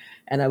car,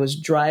 and I was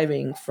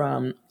driving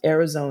from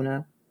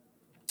Arizona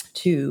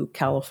to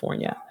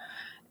California,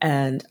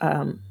 and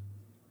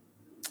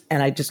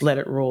and I just let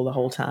it roll the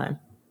whole time.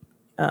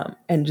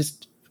 And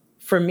just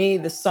for me,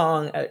 the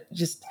song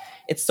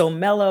it's so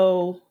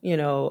mellow,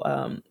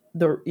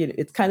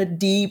 it's kind of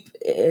deep,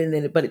 and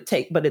then but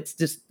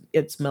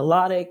it's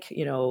melodic,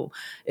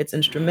 it's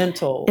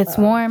instrumental. It's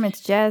warm,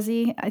 it's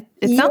jazzy.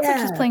 It sounds like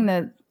she's Yeah.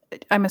 playing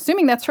I'm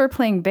assuming that's her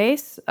playing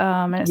bass,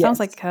 and it sounds Yes.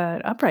 like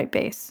an upright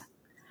bass.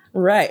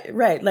 Right.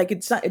 Like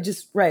it's not, it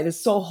just, right. It's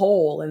so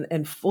whole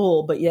and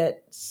full, but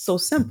yet so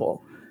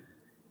simple.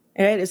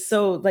 Right. It's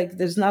so like,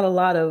 there's not a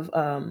lot of,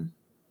 a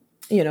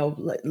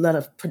lot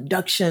of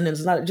production, and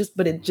it's not just,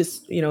 but it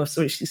just,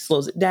 so she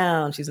slows it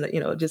down. She's not,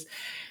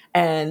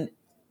 and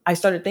I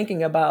started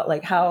thinking about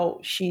like how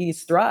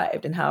she's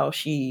thrived and how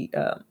she,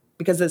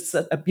 because it's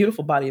a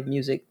beautiful body of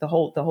music, the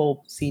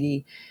whole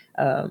CD,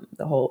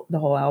 the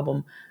whole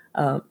album.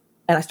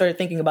 And I started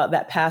thinking about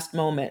that past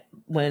moment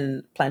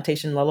when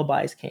Plantation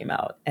Lullabies came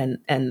out,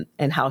 and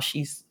how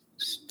she's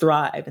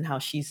thrived and how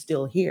she's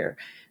still here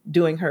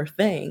doing her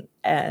thing,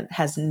 and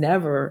has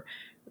never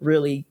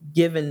really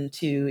given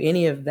to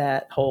any of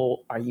that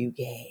whole, are you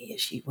gay?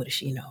 What does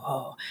she know?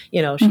 Oh,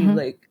 she's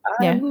like,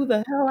 I'm who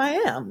the hell I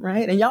am,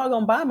 right? And y'all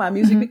gonna buy my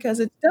music because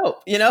it's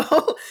dope,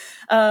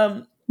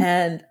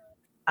 and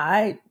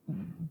I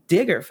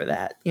dig her for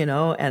that,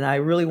 and I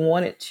really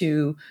wanted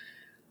to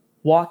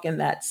walk in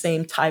that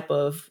same type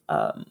of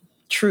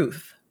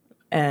truth.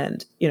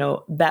 And,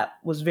 that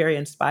was very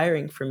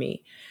inspiring for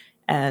me.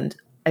 And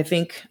I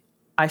think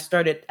I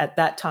started at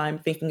that time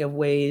thinking of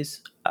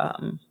ways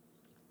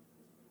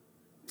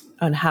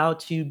on how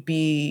to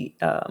be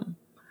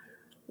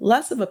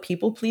less of a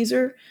people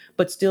pleaser,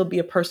 but still be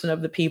a person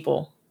of the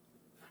people.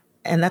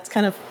 And that's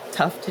kind of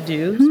tough to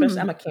do, especially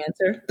I'm a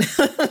Cancer.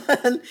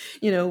 And,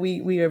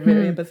 we are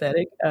very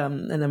empathetic.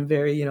 And I'm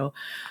very,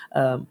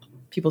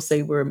 people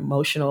say we're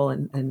emotional,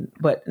 and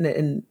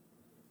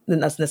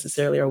not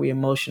necessarily are we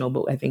emotional,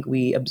 but I think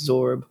we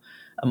absorb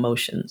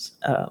emotions.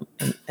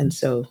 And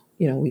so,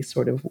 we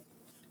sort of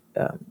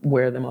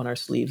wear them on our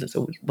sleeves. And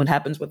so what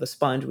happens with a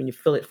sponge, when you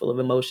fill it full of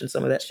emotion,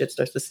 some of that shit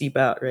starts to seep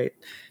out, right?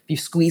 If you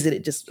squeeze it,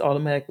 it just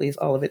automatically is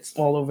it's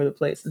all over the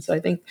place. And so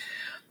I think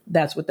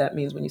that's what that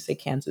means when you say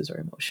Cancers are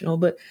emotional.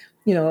 But,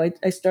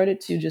 I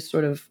started to just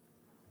sort of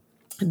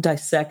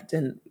dissect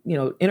and,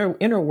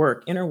 inner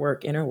work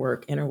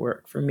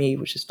for me,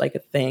 which is like a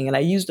thing. And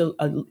I used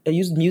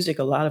music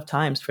a lot of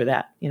times for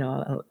that,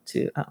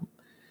 to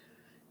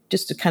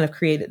just to kind of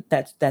create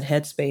that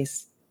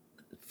headspace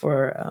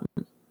for,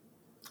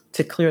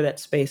 to clear that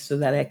space so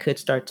that I could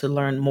start to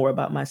learn more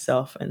about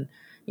myself, and,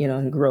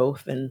 and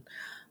growth and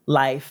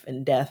life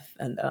and death.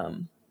 And,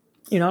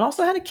 I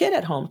also had a kid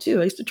at home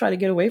too. I used to try to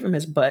get away from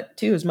his butt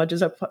too, as much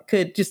as I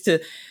could, just to,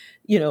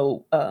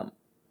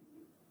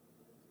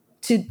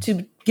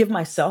 to give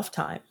myself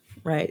time,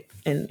 right?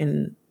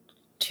 And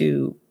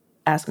to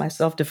ask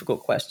myself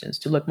difficult questions,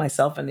 to look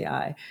myself in the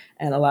eye.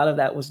 And a lot of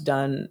that was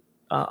done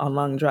on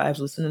long drives,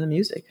 listening to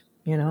music,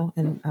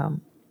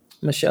 and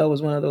Michelle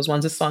was one of those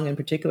ones. This song in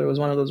particular was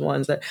one of those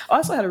ones that I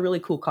also had a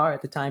really cool car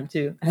at the time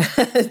too.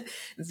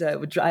 So I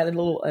would drive an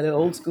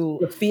old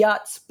school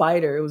Fiat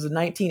Spider. It was a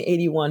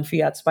 1981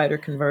 Fiat Spider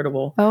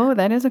convertible. Oh,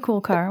 that is a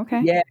cool car. Okay.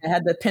 Yeah, it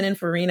had the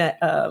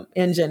Pininfarina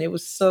engine. It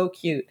was so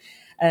cute.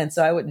 And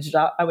so I would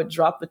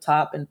drop the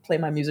top and play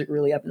my music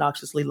really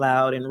obnoxiously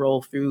loud and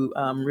roll through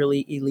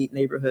really elite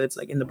neighborhoods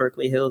like in the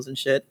Berkeley Hills and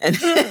shit.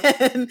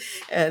 And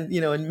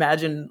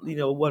imagine,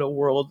 what a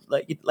world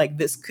like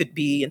this could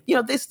be. And,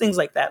 there's things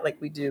like that, like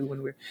we do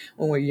when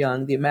we're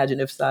young, the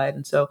imaginative side.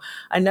 And so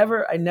I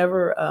never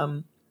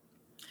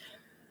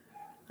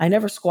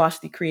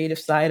squashed the creative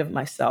side of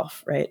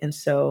myself. Right. And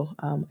so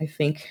I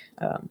think,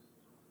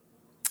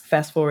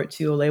 fast forward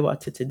to Olewa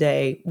to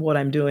today, what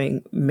I'm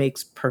doing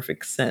makes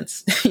perfect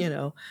sense.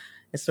 It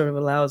sort of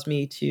allows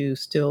me to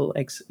still,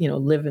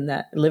 live in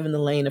the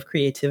lane of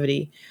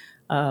creativity,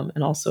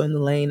 and also in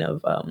the lane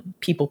of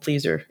people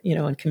pleaser,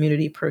 and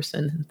community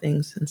person and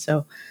things. And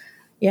so,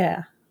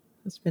 yeah,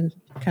 it's been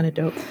kind of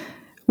dope.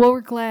 Well,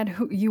 we're glad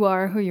who you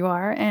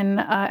are.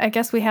 And I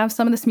guess we have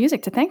some of this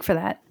music to thank for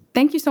that.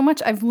 Thank you so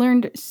much. I've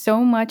learned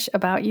so much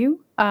about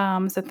you.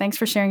 So thanks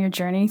for sharing your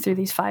journey through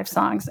these 5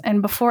 songs.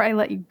 And before I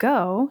let you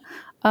go,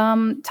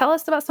 tell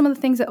us about some of the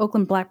things that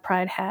Oakland Black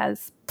Pride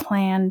has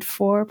planned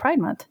for Pride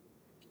Month.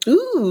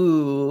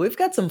 Ooh, we've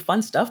got some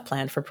fun stuff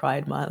planned for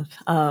Pride Month.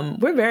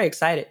 We're very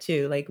excited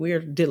too. Like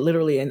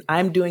literally, and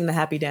I'm doing the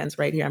happy dance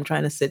right here. I'm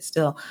trying to sit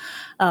still.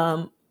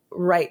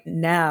 Right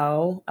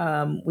now,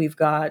 we've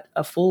got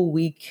a full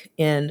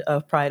weekend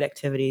of Pride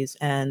activities.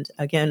 And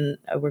again,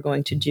 we're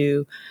going to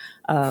do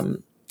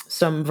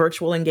some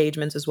virtual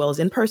engagements as well as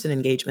in-person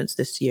engagements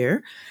this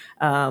year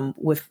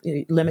with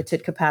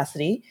limited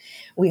capacity.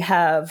 We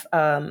have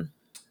a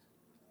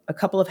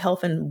couple of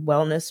health and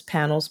wellness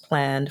panels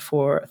planned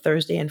for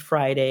Thursday and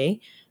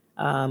Friday.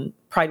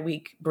 Pride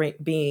Week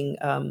being,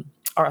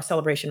 our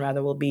celebration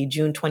rather, will be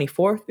June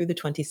 24th through the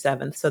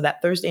 27th. So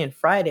that Thursday and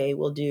Friday,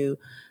 we'll do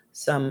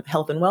some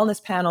health and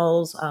wellness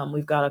panels.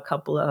 We've got a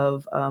couple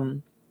of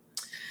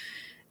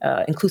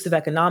inclusive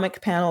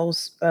economic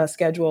panels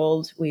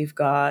scheduled. We've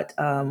got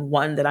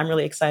one that I'm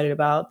really excited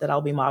about that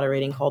I'll be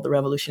moderating called the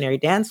Revolutionary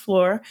Dance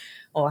Floor.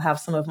 I'll have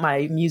some of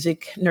my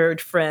music nerd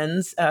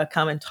friends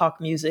come and talk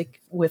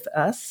music with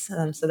us.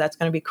 So that's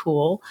going to be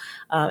cool.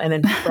 And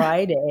then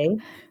Friday,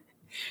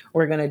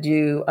 we're going to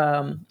do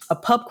a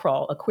pub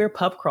crawl, a queer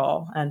pub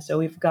crawl. And so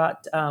we've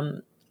got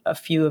a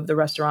few of the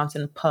restaurants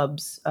and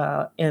pubs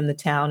in the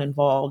town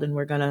involved. And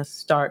we're going to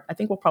start, I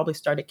think we'll probably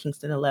start at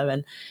Kingston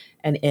 11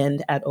 and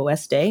end at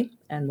OS Day.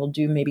 And we'll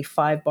do maybe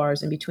 5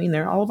 bars in between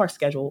there. All of our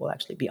schedule will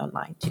actually be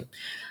online too.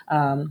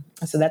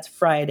 So that's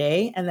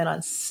Friday. And then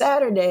on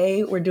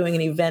Saturday, we're doing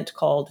an event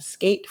called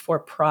Skate for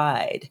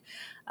Pride.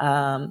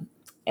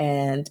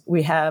 And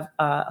we have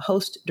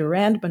host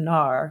Durand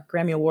Bernard,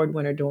 Grammy Award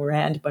winner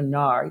Durand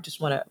Bernard. He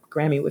just won a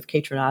Grammy with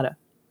Kaytranada.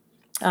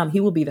 He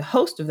will be the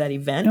host of that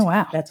event. Oh,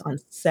 wow. That's on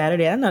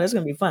Saturday. I know that's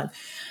going to be fun.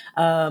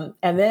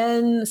 And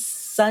then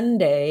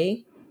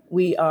Sunday,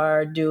 we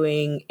are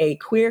doing a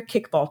queer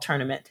kickball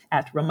tournament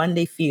at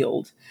Ramundi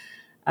Field.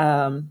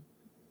 And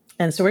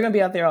so we're going to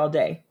be out there all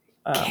day.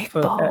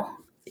 Kickball.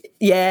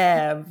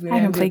 Yeah. I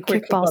haven't played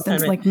kickball since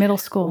tournament. Like middle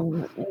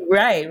school.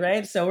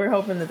 Right. So we're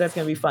hoping that that's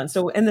going to be fun.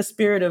 So in the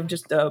spirit of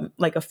just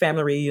like a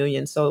family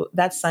reunion. So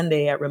that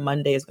Sunday at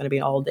Ramundi is going to be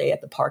an all day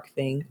at the park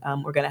thing.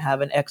 We're going to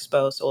have an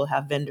expo. So we'll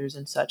have vendors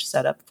and such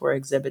set up for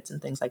exhibits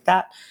and things like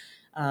that.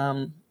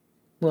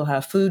 We'll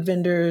have food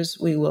vendors.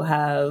 We will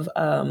have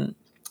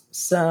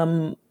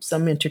some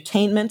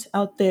entertainment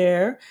out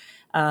there.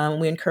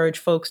 We encourage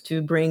folks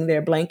to bring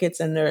their blankets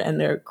and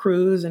their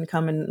crews and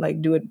come and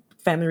like do it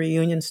family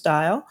reunion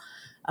style.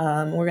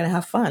 We're going to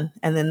have fun.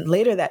 And then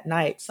later that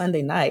night,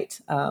 Sunday night,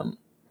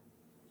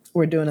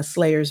 we're doing a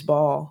Slayers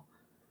Ball.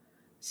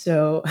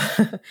 So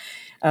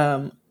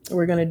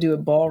we're going to do a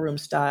ballroom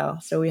style.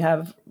 So we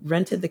have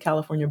rented the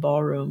California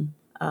Ballroom.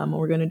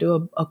 We're going to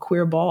do a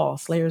queer ball,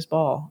 Slayers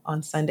Ball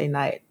on Sunday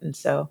night. And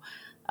so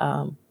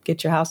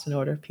get your house in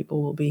order.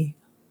 People will be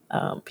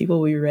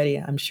ready,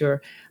 I'm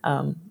sure.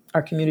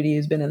 Our community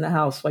has been in the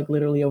house like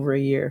literally over a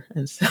year.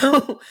 And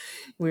so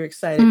we're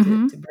excited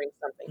to bring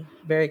something,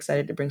 very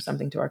excited to bring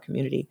something to our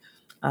community.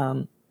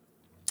 And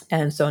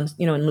so, in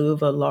lieu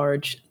of a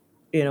large,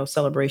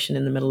 celebration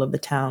in the middle of the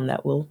town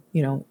that will,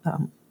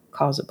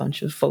 cause a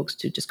bunch of folks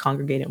to just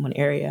congregate in one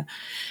area,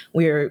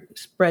 we're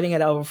spreading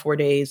it over 4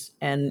 days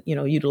and,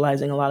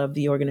 utilizing a lot of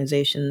the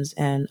organizations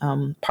and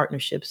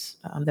partnerships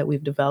that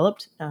we've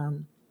developed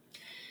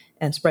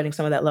and spreading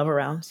some of that love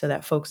around so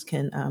that folks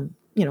can,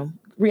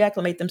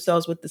 reacclimate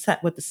themselves with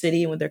the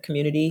city and with their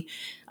community,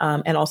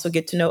 and also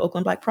get to know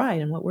Oakland Black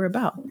Pride and what we're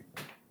about.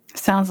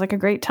 Sounds like a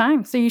great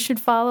time. So you should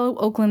follow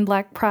Oakland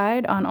Black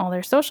Pride on all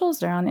their socials.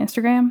 They're on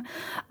Instagram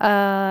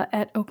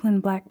at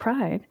Oakland Black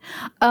Pride.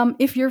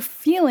 If you're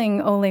feeling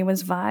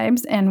Olewa's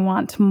vibes and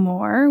want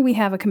more, we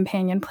have a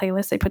companion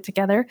playlist I put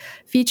together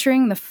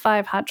featuring the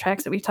 5 hot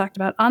tracks that we talked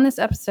about on this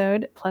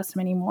episode, plus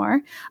many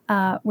more.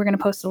 We're going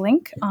to post a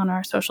link on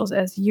our socials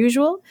as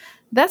usual.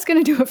 That's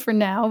going to do it for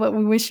now, but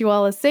we wish you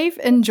all a safe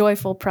and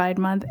joyful Pride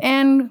Month,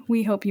 and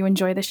we hope you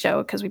enjoy the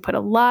show because we put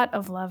a lot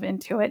of love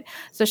into it.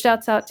 So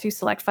shouts out to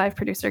Select 5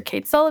 producer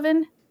Kate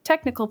Sullivan,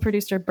 technical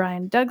producer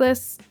Brian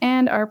Douglas,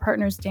 and our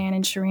partners Dan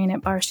and Shireen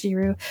at Bar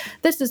Shiru.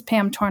 This is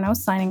Pam Torno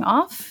signing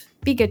off.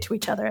 Be good to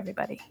each other,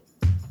 everybody.